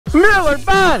Miller,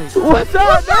 buddy! What's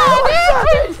up, man?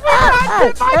 Hey,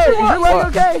 is your leg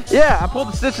okay? Yeah, I pulled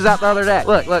the stitches out the other day.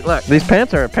 Look, look, look. These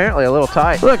pants are apparently a little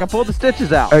tight. Look, I pulled the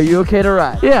stitches out. Are you okay to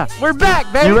ride? Yeah, we're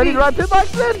back, baby. You ready to ride pit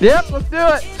bikes then? Yep, let's do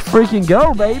it. Freaking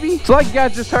go, baby. So like you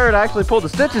guys just heard, I actually pulled the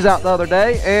stitches out the other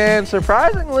day, and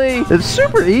surprisingly, it's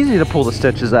super easy to pull the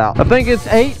stitches out. I think it's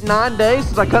 8-9 days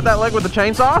since I cut that leg with the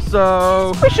chainsaw,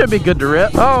 so we should be good to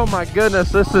rip. Oh my goodness,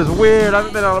 this is weird. I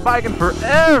haven't been on a bike in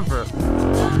forever.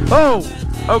 Oh,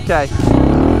 okay.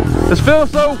 This feels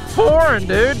so foreign,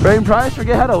 dude. Braden Price,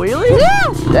 forget how to wheelie?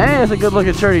 Yeah. Dang, that's a good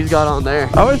looking shirt he's got on there.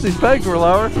 I wish these pegs were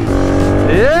lower.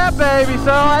 Yeah, baby.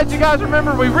 So as you guys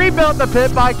remember, we rebuilt the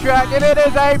pit bike track, and it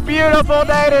is a beautiful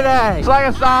day today. It's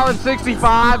like a solid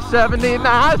 65, 70.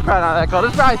 Nah, it's probably not that cold.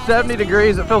 It's probably 70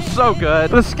 degrees. It feels so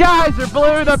good. The skies are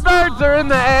blue. The birds are in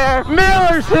the air.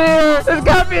 Miller's here. It's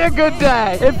gonna be a good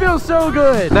day. It feels so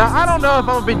good. Now, I don't know if I'm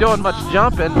gonna be doing much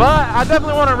jumping, but I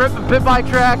definitely want to rip the pit bike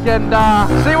track and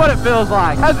see what it feels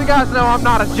like. As you guys know, I'm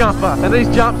not a jumper, and these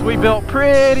jumps we built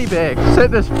pretty big. Let's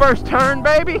hit this first turn,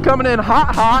 baby. Coming in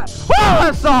hot, hot. Woo!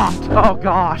 That's soft. Oh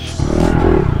gosh.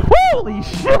 Holy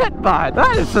shit, bud.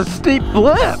 That is a steep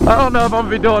flip. I don't know if I'm gonna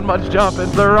be doing much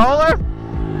jumping. The roller.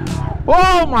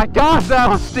 Oh my gosh, that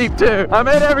was steep too. I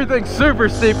made everything super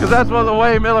steep because that's what the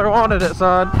way Miller wanted it,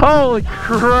 son. Holy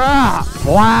crap.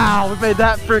 Wow, we made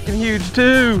that freaking huge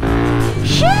too.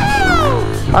 Shoo!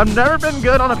 I've never been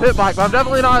good on a pit bike, but I'm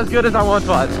definitely not as good as I once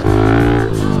was.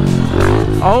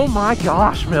 Oh my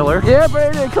gosh, Miller. Yeah,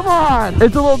 Brandon, come on.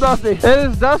 It's a little dusty. It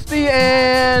is dusty,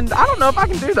 and I don't know if I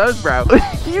can do those, bro.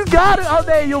 You got it. Oh,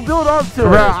 man, you'll build up to it.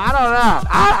 Bro, I don't know.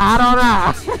 I don't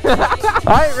know.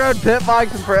 I ain't rode pit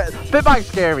bikes in forever. Pit bikes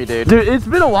scare me, dude. Dude, it's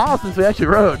been a while since we actually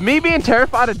rode. Me being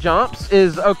terrified of jumps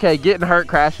is, okay, getting hurt,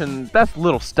 crashing, that's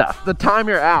little stuff. The time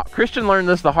you're out. Christian learned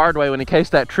this the hard way when he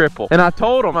cased that triple. And I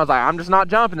told him, I was like, I'm just not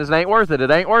jumping. This ain't worth it.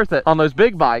 It ain't worth it on those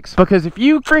big bikes. Because if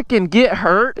you freaking get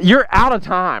hurt, you're out of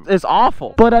time. It's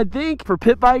awful. But I think for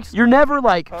pit bikes, you're never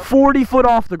like 40 foot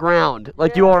off the ground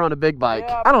like you are on a big bike.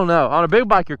 I don't know. On a big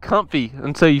bike, you're comfy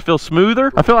until you feel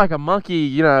smoother. I feel like a monkey,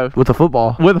 you know. With a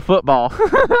football. With a football.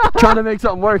 Trying to make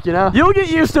something work, you know? You'll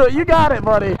get used to it. You got it,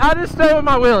 buddy. I just stay with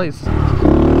my wheelies.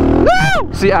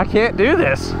 Woo! See, I can't do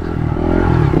this.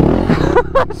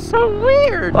 That's so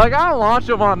weird. Like, I launch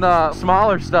them on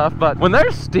smaller stuff, but when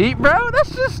they're steep, bro,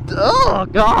 that's just, oh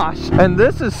gosh. And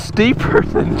this is steeper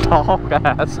than tall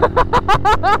guys.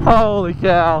 Holy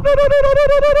cow.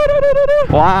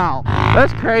 Wow,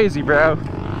 that's crazy, bro.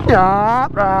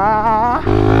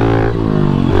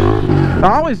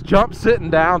 I always jump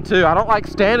sitting down too. I don't like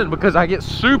standing because I get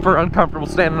super uncomfortable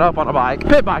standing up on a bike.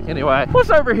 Pit bike anyway. What's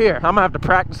over here? I'm gonna have to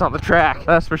practice on the track,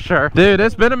 that's for sure. Dude,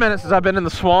 it's been a minute since I've been in the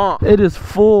swamp. It is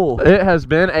full. It has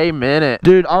been a minute.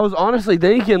 Dude, I was honestly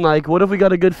thinking, like, what if we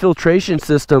got a good filtration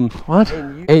system? What?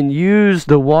 And use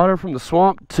the water from the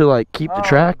swamp to like keep the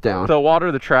track down. To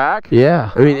water the track? Yeah.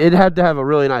 I mean, it had to have a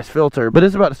really nice filter, but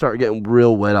it's about to start getting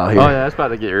real wet out here. Oh yeah, it's about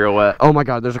to get real wet. Oh my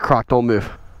God, there's a croc. Don't move.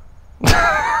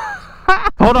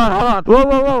 Hold on, hold on. Whoa,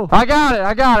 whoa, whoa. I got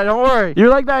it, don't worry. You're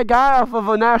like that guy off of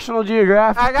a National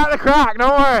Geographic. I got the croc,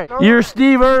 don't worry. You're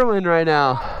Steve Irwin right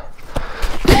now.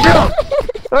 I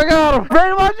got him.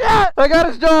 Brandon, watch out. I got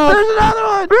his dog. There's another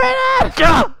one.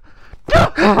 Brandon!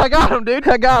 I got him, dude.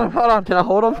 I got him. Hold on. Can I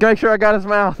hold him? Make sure I got his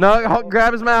mouth. No,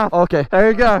 grab his mouth. Okay.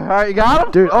 There you go. All right, you got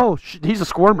him? Dude, oh, he's a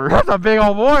squirmer. That's a big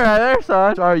old boy right there,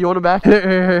 son. All right, you want him back?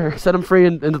 Here. Set him free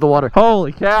into the water.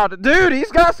 Holy cow. Dude,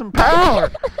 he's got some power.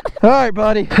 All right,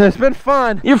 buddy. It's been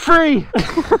fun. You're free.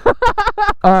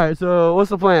 All right, so what's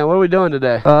the plan? What are we doing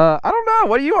today? I don't know.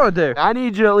 What do you want to do? I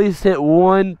need you to at least hit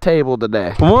one table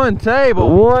today. One table?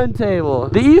 One table.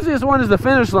 The easiest one is the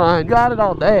finish line. Got it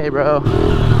all day, bro.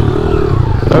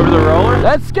 Over the roller?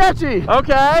 That's sketchy.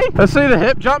 Okay. Let's see the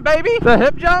hip jump, baby. The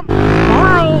hip jump.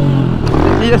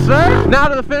 Yes, sir. Now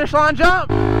to the finish line jump.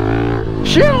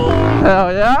 Shoo.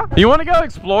 Hell yeah. You want to go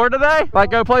explore today?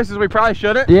 Like go places we probably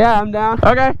shouldn't? Yeah, I'm down.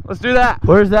 Okay, let's do that.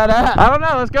 Where's that at? I don't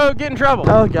know. Let's go get in trouble.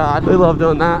 Oh, God. We love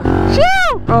doing that.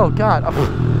 Shoo. Oh, God.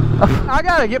 I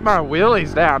got to get my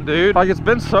wheelies down, dude. Like, it's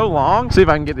been so long. See if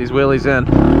I can get these wheelies in.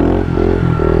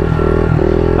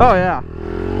 Oh, yeah.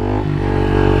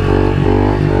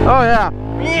 Oh yeah.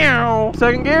 Meow.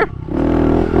 Second gear.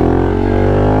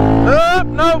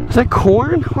 Nope. Is that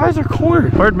corn? Why is there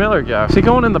corn? Where'd Miller go? Is he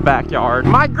going in the backyard?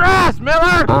 My grass,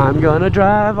 Miller! I'm gonna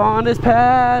drive on this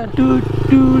pad.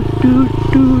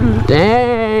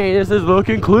 Dang, this is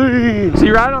looking clean. Is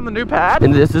he riding on the new pad?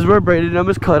 And this is where Brandon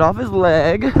almost cut off his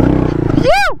leg.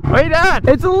 Phew! What are you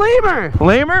doing? It's a lemur.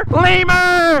 Lemur?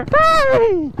 Lemur!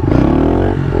 Hey!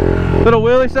 Little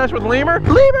wheelie sesh with lemur?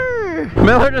 Lemur!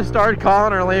 Miller just started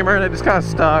calling her Lemur and it just kind of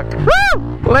stuck.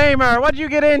 Woo! Lemur, what'd you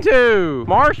get into?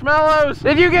 Marshmallows?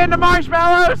 Did you get into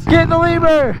marshmallows? Get the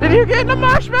Lemur. Did you get into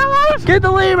marshmallows? Get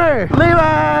the Lemur.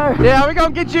 Lemur. Yeah, we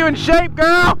gonna get you in shape,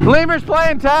 girl. Lemur's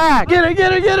playing tag. Get her,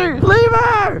 get her, get her.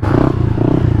 Lemur.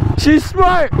 She's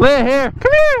smart. Leah, here.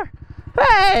 Come here.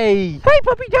 Hey. Hey,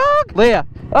 puppy dog. Leah,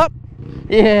 up.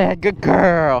 Yeah, good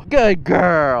girl. Good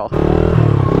girl.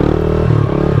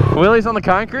 Willie's on the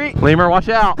concrete. Lemur, watch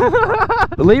out.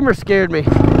 The lemur scared me.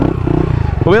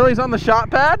 Willie's on the shot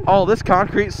pad. Oh, this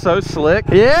concrete's so slick.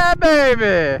 Yeah,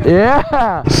 baby.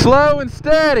 Yeah. Slow and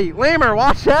steady. Lemur,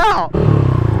 watch out.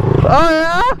 Oh,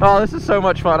 yeah? Oh, this is so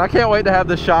much fun. I can't wait to have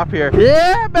this shop here.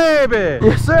 Yeah, baby.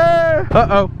 Yes, sir.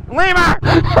 Uh-oh. Lemur.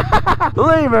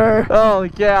 Lemur. Holy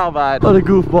cow, bud. What a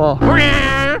goofball.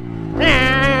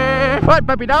 What,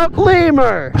 puppy dog?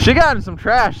 Lemur. She got in some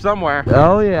trash somewhere.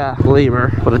 Oh, yeah. Lemur.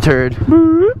 What a turd.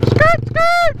 Skirt,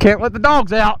 skirt. Can't let the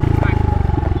dogs out.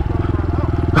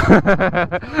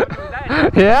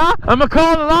 Yeah? I'm gonna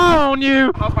call the law on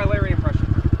you. How's my Larry impression?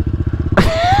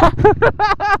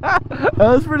 That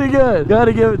was pretty good.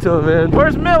 Gotta give it to him, man.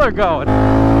 Where's Miller going?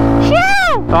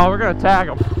 Shoo! Oh, we're gonna tag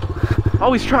him.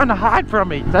 Oh, he's trying to hide from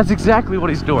me. That's exactly what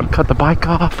he's doing. Cut the bike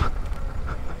off.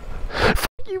 F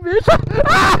you, bitch.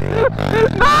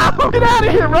 No! Get out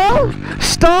of here, bro.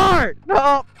 Start.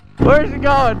 No. Where's he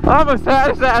going? I almost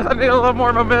had his ass. I need a little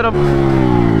more momentum.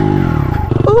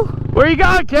 Ooh. Where you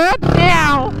going, kid?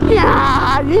 Yeah.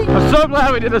 I'm so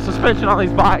glad we did a suspension on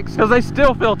these bikes because they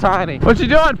still feel tiny. What you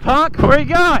doing, punk? Where you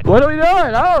going? What are we doing?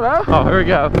 I don't know. Oh, here we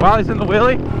go. While he's in the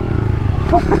wheelie.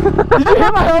 Did you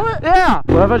have a helmet? Yeah.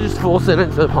 What if I just full sent it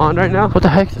into the pond right now? What the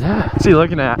heck is that? What's he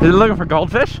looking at? Is he looking for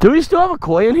goldfish? Do we still have a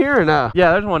koi in here or no?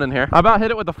 Yeah, there's one in here. I about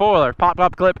hit it with the foiler. Pop,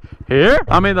 pop, clip. Here?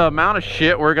 I mean, the amount of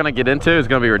shit we're gonna get into is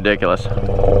gonna be ridiculous.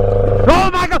 Oh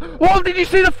my god! Whoa, did you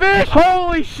see the fish?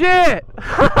 Holy shit!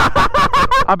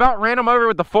 I about ran him over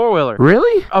with the four-wheeler.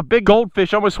 Really? A big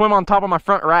goldfish almost swam on top of my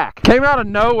front rack. Came out of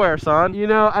nowhere, son. You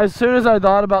know, as soon as I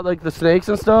thought about like the snakes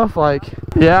and stuff, like...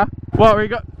 Yeah? What, where you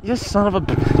go? You son of a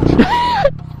bitch.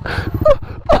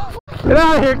 Get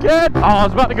out of here, kid! Oh, I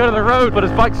was about to go to the road, but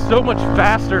his bike's so much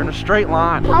faster in a straight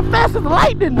line. I'm fast as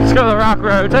lightning! Let's go to the rock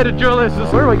road. Head to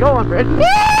Julius's. Where are we going, Brandon?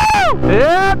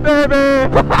 Yeah, baby!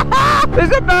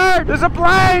 There's a bird! There's a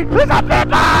plane! There's a pit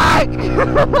bike!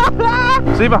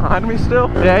 Is he behind me still?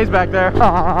 Yeah, he's back there. Dude,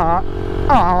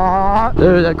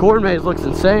 that corn maze looks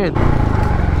insane.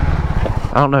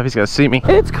 I don't know if he's gonna see me.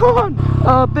 It's corn!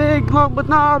 A big lump with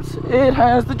knobs. It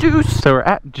has the juice. So we're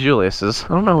at Julius's. I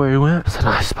don't know where he went. It's a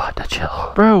nice spot to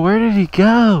chill. Bro, where did he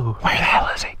go? Where the hell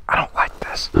is he? I don't like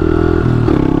this.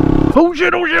 Oh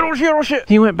shit, oh shit, oh shit, oh shit.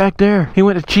 He went back there. He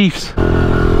went to Chief's.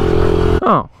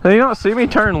 Oh, did he not see me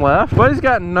turn left? But he's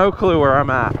got no clue where I'm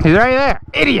at. He's right there.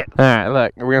 Idiot. All right,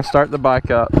 look, we're gonna start the bike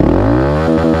up.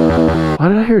 Why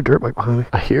did I hear a dirt bike behind me?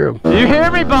 I hear him. You hear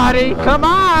me, buddy? Come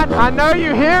on. I know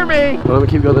you hear me. Well, let me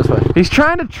keep going this way. He's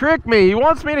trying to trick me. He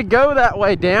wants me to go that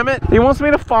way, damn it. He wants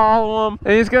me to follow him,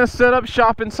 and he's gonna set up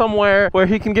shop in somewhere where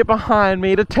he can get behind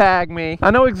me to tag me. I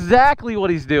know exactly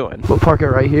what he's doing. We'll park it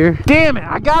right here. Damn it,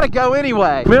 I gotta go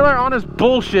anyway. Miller on his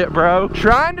bullshit, bro.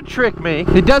 Trying to trick me.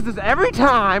 He does this every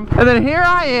time, and then here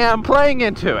I am playing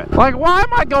into it. Like, why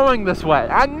am I going this way?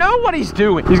 I know what he's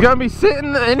doing. He's gonna be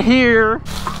sitting in here.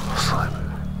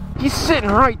 He's sitting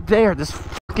right there, this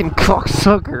fucking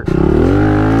cocksucker.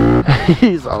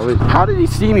 He's always... How did he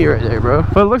see me right there, bro?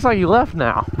 But it looks like he left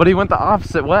now, but he went the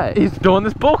opposite way. He's doing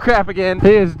this bullcrap again.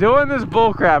 He is doing this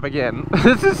bullcrap again.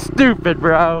 This is stupid,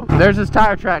 bro. There's his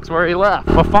tire tracks where he left.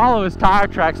 We'll follow his tire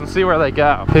tracks and see where they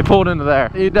go. He pulled into there.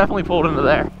 He definitely pulled into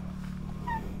there.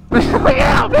 Look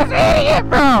at him, this idiot,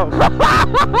 bro!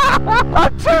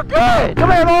 I'm too good! Come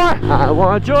here, boy! I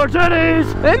want your titties!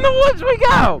 In the woods we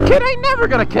go! Kid ain't never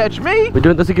gonna catch me! We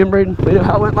doing this again, Braden? We know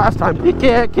how it went last time. You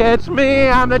can't catch me,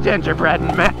 I'm the gingerbread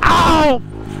man. Ow!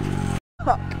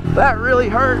 Fuck, that really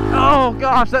hurt. Oh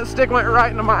gosh, that stick went right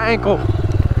into my ankle.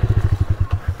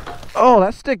 Oh,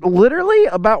 that stick literally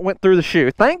about went through the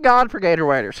shoe. Thank God for gator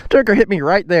waders. Turker hit me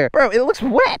right there. Bro, it looks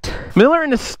wet. Miller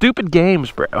in his stupid games,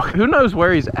 bro. Who knows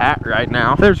where he's at right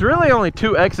now? There's really only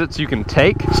 2 exits you can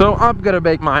take, so I'm gonna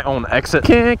make my own exit.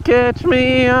 Can't catch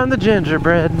me, I'm the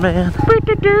gingerbread man.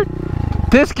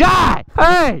 This guy!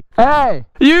 Hey! Hey!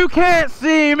 You can't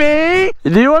see me!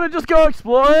 Do you want to just go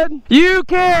exploring? You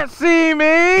can't see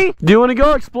me! Do you want to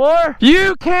go explore?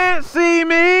 You can't see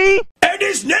me! And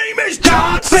his name is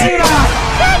John Cena!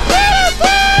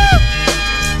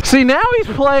 See, now he's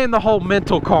playing the whole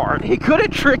mental card. He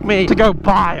couldn't trick me to go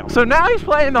buy him. So now he's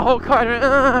playing the whole card.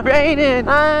 Brayden.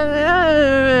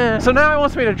 So now he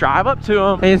wants me to drive up to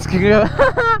him. And he's gonna go,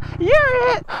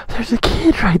 you're it. There's a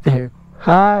kid right there.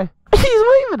 Hi. He's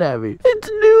waving at me. It's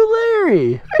new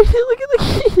Larry. Look at the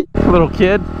kid. Little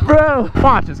kid. Bro.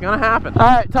 Watch, it's gonna happen.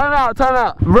 Alright, time out, time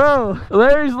out. Bro,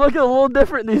 Larry's looking a little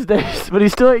different these days, but he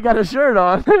still ain't got a shirt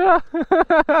on.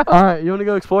 Alright, you wanna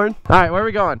go exploring? Alright, where are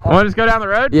we going? Wanna just go down the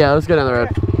road? Yeah, let's go down the road.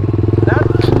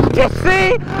 You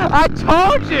see? I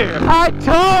told you! I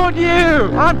told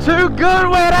you! I'm too good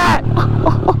with it!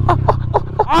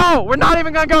 Oh, we're not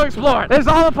even gonna go exploring. This is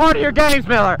all a part of your games,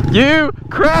 Miller. You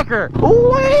cracker.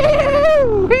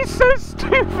 Woo! He's so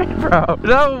stupid, bro.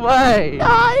 No way.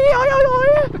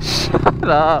 Shut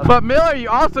up. But Miller, you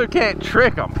also can't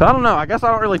trick him. I don't know. I guess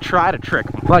I don't really try to trick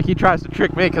him like he tries to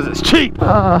trick me because it's cheap.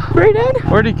 Brayden?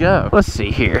 Where'd he go? Let's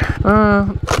see here.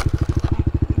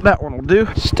 That one will do.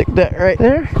 Stick that right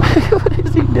there. What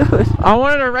is he doing? I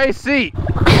wanted a race seat.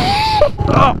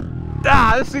 Oh.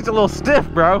 Ah, this seat's a little stiff,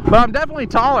 bro. But I'm definitely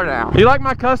taller now. You like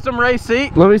my custom race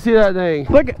seat? Let me see that thing.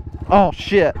 Look at... Oh,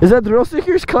 shit. Is that Thrill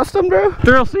Seekers custom, bro?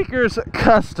 Thrill Seekers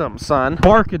custom, son.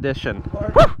 Bark edition.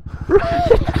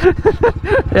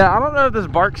 Yeah, I don't know if this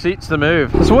bark seat's the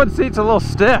move. This wood seat's a little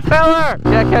stiff. Miller!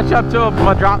 Yeah, catch up to him. I'm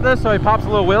gonna drop this so he pops a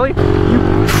little wheelie.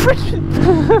 You freaking...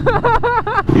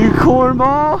 You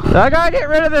cornball. I gotta get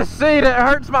rid of this seat. It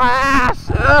hurts my ass.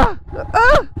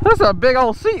 That's a big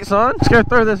old seat, son. Let's go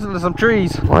throw this into some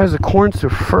trees. Why is the corn so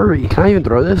furry? Can I even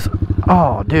throw this?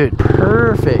 Oh, dude,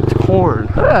 perfect corn.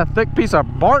 A thick piece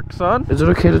of bark, son. Is it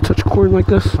okay to touch corn like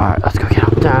this? All right, let's go get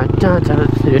him. Dun, dun, dun, dun.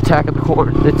 The attack of the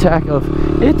corn. The attack of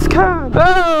it's kind.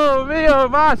 Oh, me oh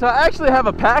my. So I actually have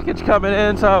a package coming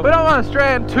in, so we don't want to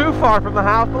strand too far from the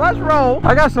house, but let's roll.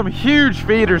 I got some huge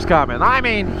feeders coming. I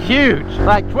mean, huge.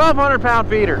 Like 1,200-pound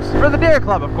feeders. For the deer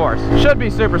club, of course. Should be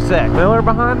super sick. Miller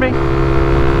behind me.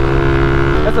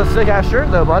 That's a sick ass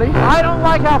shirt though, buddy. I don't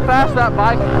like how fast that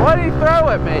bike. What did he throw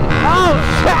at me? Oh,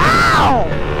 ow!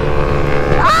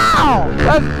 Ow!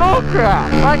 That's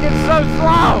bullcrap. Like it's so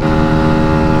slow.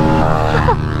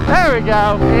 There we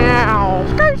go. Meow.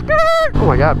 Skirt, skirt. Oh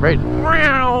my God, Brayden.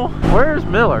 Meow. Where's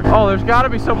Miller? Oh, there's got to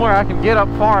be somewhere I can get up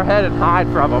far ahead and hide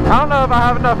from him. I don't know if I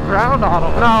have enough ground on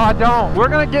him. No, I don't. We're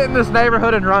gonna get in this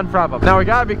neighborhood and run from him. Now we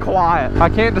gotta be quiet. I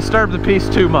can't disturb the peace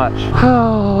too much.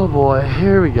 Oh boy,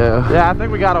 here we go. Yeah, I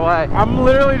think we got away. I'm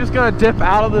literally just gonna dip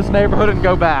out of this neighborhood and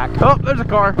go back. Oh, there's a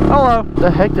car. Hello. Where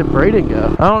the heck did Brayden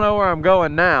go? I don't know where I'm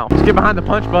going now. Let's get behind the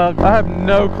punch bug. I have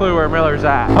no clue where Miller's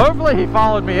at. Hopefully he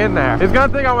followed me in there. He's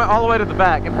gonna think I went all the way to the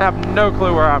back and have no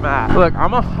clue where I'm at. Look,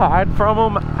 I'm gonna hide from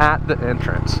him at the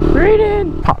entrance.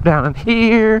 Brayden, pop down in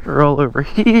here, roll over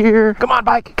here. Come on,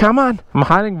 bike, come on. I'm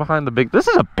hiding behind the big, this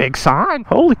is a big sign.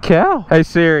 Holy cow. Hey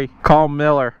Siri, call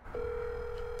Miller.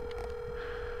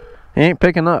 He ain't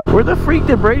picking up. Where the freak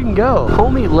did Brayden go?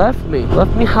 Homie left me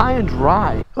high and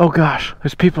dry. Oh gosh,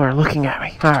 those people are looking at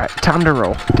me. All right, time to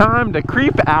roll. Time to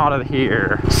creep out of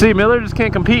here. See, Miller just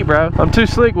can't compete, bro. I'm too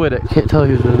slick with it. Can't tell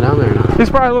who's been down there or not. He's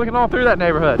probably looking all through that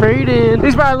neighborhood. Brayden.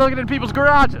 He's probably looking in people's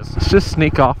garages. Let's just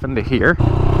sneak off into here.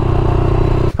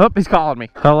 Oh, he's calling me.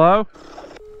 Hello?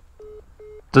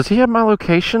 Does he have my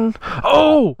location?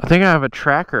 Oh, I think I have a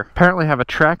tracker. Apparently I have a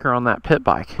tracker on that pit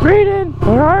bike. Brayden,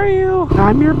 where are you?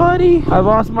 I'm your buddy. I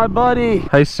lost my buddy.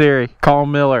 Hey Siri, call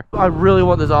Miller. I really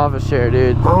want this office chair,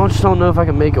 dude. I just don't know if I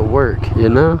can make it work, you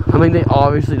know? I mean, they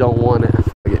obviously don't want it.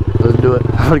 F it. Let's do it.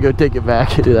 I'm gonna go take it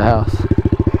back to the house.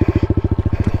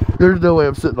 There's no way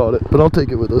I'm sitting on it, but I'll take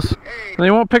it with us. And he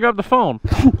won't pick up the phone.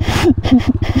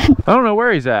 I don't know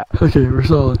where he's at. Okay, we're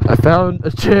solid. I found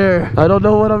a chair. I don't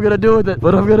know what I'm gonna do with it,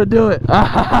 but I'm gonna do it.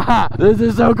 This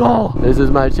is so cool. This is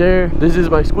my chair. This is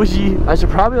my squishy. I should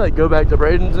probably like go back to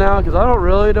Brayden's now because I don't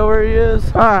really know where he is.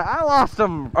 All right, I lost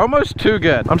him almost too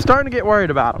good. I'm starting to get worried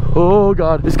about him. Oh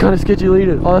God, it's kind of sketchy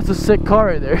leading. Oh, that's a sick car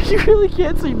right there. You really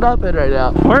can't see nothing right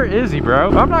now. Where is he, bro?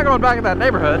 I'm not going back in that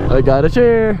neighborhood. I got a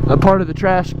chair. I'm part of the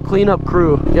trash cleanup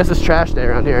crew. Guess it's trash day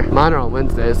around here. Mine are on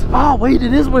Wednesdays. Oh wait,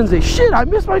 it is Wednesday. Shit, I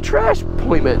missed my trash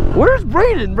appointment. Where's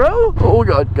Brayden, bro? Oh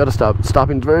God, gotta stop.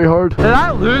 Stopping very hard. Did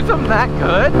I lose him that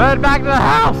good? Head back to the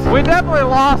house. We definitely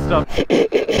lost him.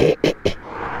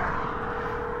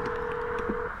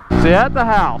 Is he at the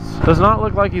house? Does not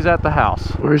look like he's at the house.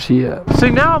 Where's he at?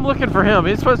 See, now I'm looking for him.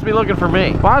 He's supposed to be looking for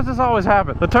me. Why does this always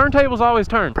happen? The turntables always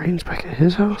turn. Brayden's back at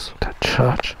his house? That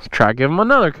church. Let's try to give him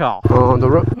another call. On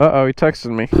the road. Uh-oh, he texted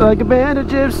me. Like a band of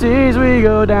gypsies, we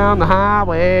go down the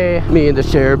highway. Me and the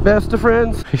sheriff, best of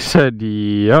friends. He said,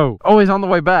 yo. Oh, he's on the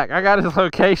way back. I got his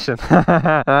location.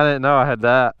 I didn't know I had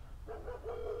that.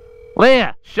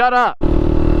 Leah, shut up.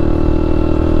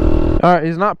 All right,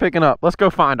 he's not picking up. Let's go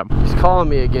find him. He's calling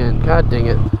me again. God dang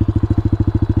it.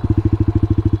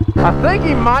 I think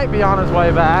he might be on his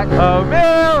way back. Oh,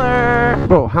 Miller!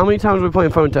 Bro, how many times are we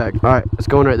playing phone tag? All right, it's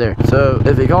going right there. So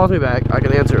if he calls me back, I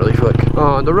can answer really quick.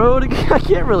 On the road, I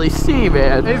can't really see,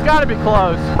 man. He's got to be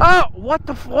close. Oh,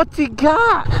 what's he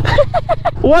got?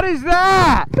 What is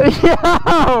that?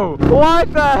 Yo,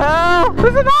 what the hell?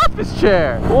 This is an office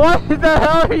chair. What the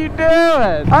hell are you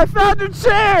doing? I found a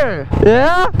chair.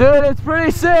 Yeah? Dude, it's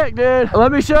pretty sick, dude.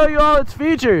 Let me show you all its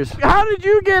features. How did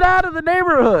you get out of the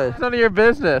neighborhood? It's none of your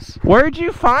business. Where'd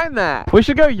you find that? We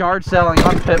should go yard selling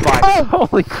on pit bikes. Oh,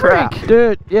 holy crap.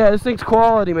 Dude, yeah, this thing's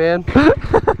quality, man.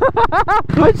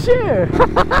 My chair.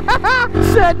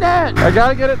 Said that. I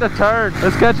gotta get it to turn.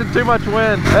 It's catching too much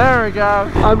wind. There we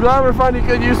go. I'm glad we're finding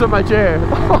good use of my chair.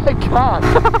 Oh my God.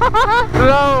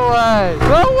 No way.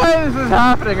 No way this is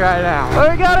happening right now.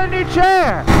 We got a new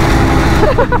chair.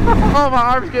 Oh, my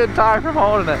arm's getting tired from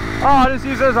holding it. Oh, I just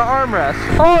use it as an armrest.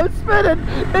 Oh, it's spinning.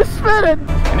 It's spinning.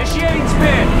 Initiating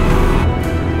spin.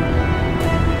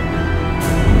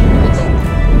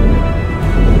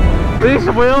 These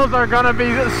wheels are gonna be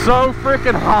so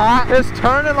freaking hot. It's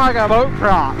turning like a boat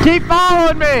prop. Keep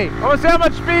following me. I wanna see how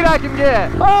much speed I can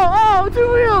get. Oh,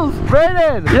 2 wheels.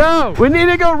 Brayden. Yo. We need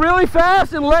to go really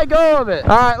fast and let go of it.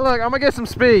 All right, look, I'm gonna get some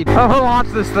speed. I'm gonna launch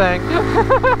this thing.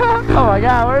 Oh my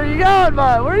God, where are you going,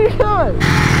 bud? Where are you going?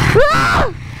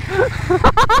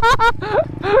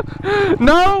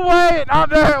 No way! Oh,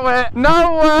 there it went.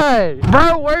 No way!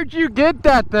 Bro, where'd you get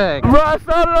that thing? Bro, I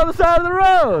found it on the side of the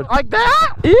road. Like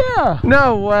that? Yeah.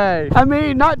 No way. I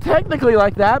mean, not technically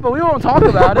like that, but we won't talk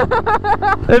about it.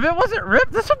 If it wasn't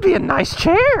ripped, this would be a nice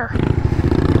chair.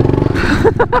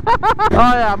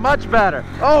 Oh yeah, much better.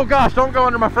 Oh gosh, don't go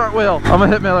under my front wheel. I'm gonna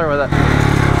hit Miller with it.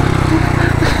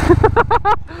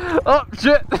 Oh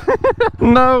shit.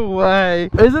 No way.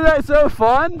 Isn't that so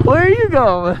fun? Where are you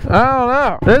going? I don't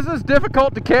know. This is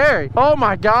difficult to carry. Oh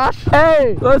my gosh.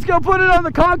 Hey, let's go put it on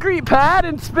the concrete pad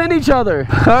and spin each other.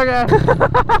 Okay.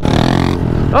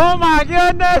 Oh my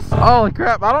goodness. Holy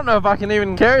crap. I don't know if I can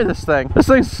even carry this thing. This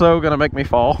thing's so gonna make me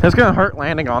fall. It's gonna hurt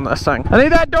landing on this thing. I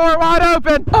need that door wide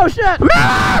open. Oh shit.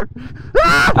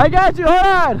 I got you.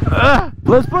 Hold on.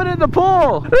 Let's put it in the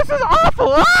pool. This is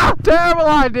awful. Ah! Terrible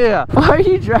idea. Why are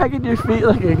you dragging your feet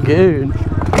like a goon?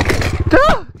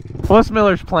 What's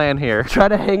Miller's plan here? Try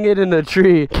to hang it in a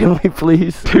tree. Can we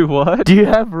please? Do what? Do you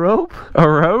have rope? A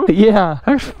rope? Yeah.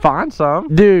 Let's find some.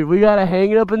 Dude, we gotta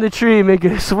hang it up in the tree and make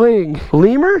it swing.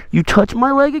 Lemur, you touch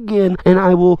my leg again and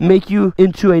I will make you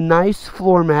into a nice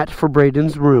floor mat for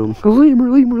Brayden's room. Lemur,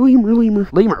 Lemur, Lemur, Lemur.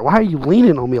 Lemur, why are you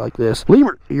leaning on me like this?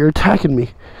 Lemur, you're attacking me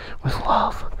with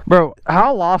love. Bro,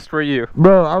 how lost were you?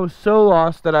 Bro, I was so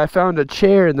lost that I found a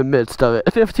chair in the midst of it.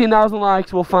 15,000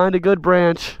 likes, we'll find a good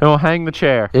branch. And we'll hang the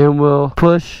chair. And we'll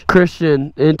push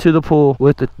Christian into the pool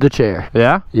with the chair.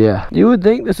 Yeah? Yeah. You would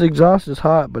think this exhaust is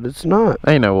hot, but it's not.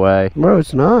 Ain't no way. Bro,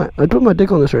 it's not. I'd put my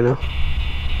dick on this right now.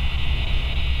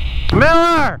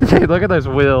 Miller! Hey, look at those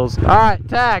wheels. All right,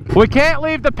 tag. We can't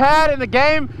leave the pad, and the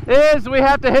game is we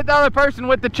have to hit the other person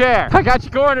with the chair. I got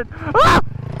you cornered. Ah!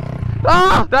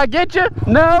 Ah! Did I get you?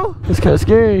 No. It's kind of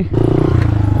scary.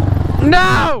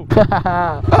 No!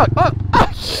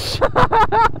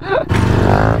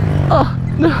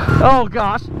 Oh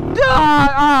gosh.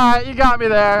 Ah, alright, you got me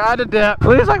there. I had to dip.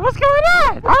 Lee's like, what's going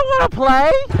on? I want to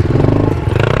play.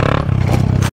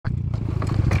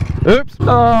 Oops.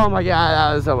 Oh my God,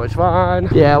 that was so much fun.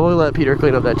 Yeah, we'll let Peter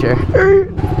clean up that chair.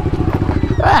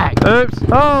 Oops.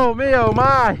 Oh me, oh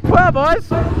my. Well, boys,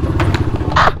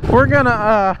 we're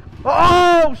gonna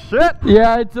oh shit.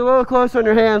 Yeah, it's a little close on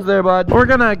your hands there, bud. We're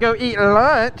gonna go eat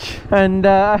lunch, and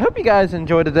I hope you guys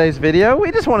enjoyed today's video.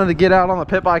 We just wanted to get out on the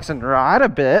pit bikes and ride a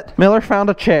bit. Miller found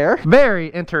a chair. Very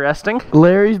interesting.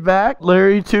 Larry's back.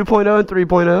 Larry 2.0 and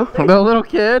 3.0. The little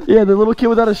kid. Yeah, the little kid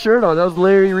without a shirt on. That was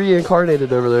Larry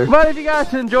reincarnated over there. But if you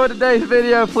guys enjoyed today's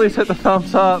video, please hit the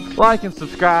thumbs up, like, and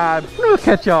subscribe. We'll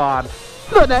catch you on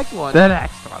the next one. The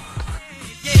next one.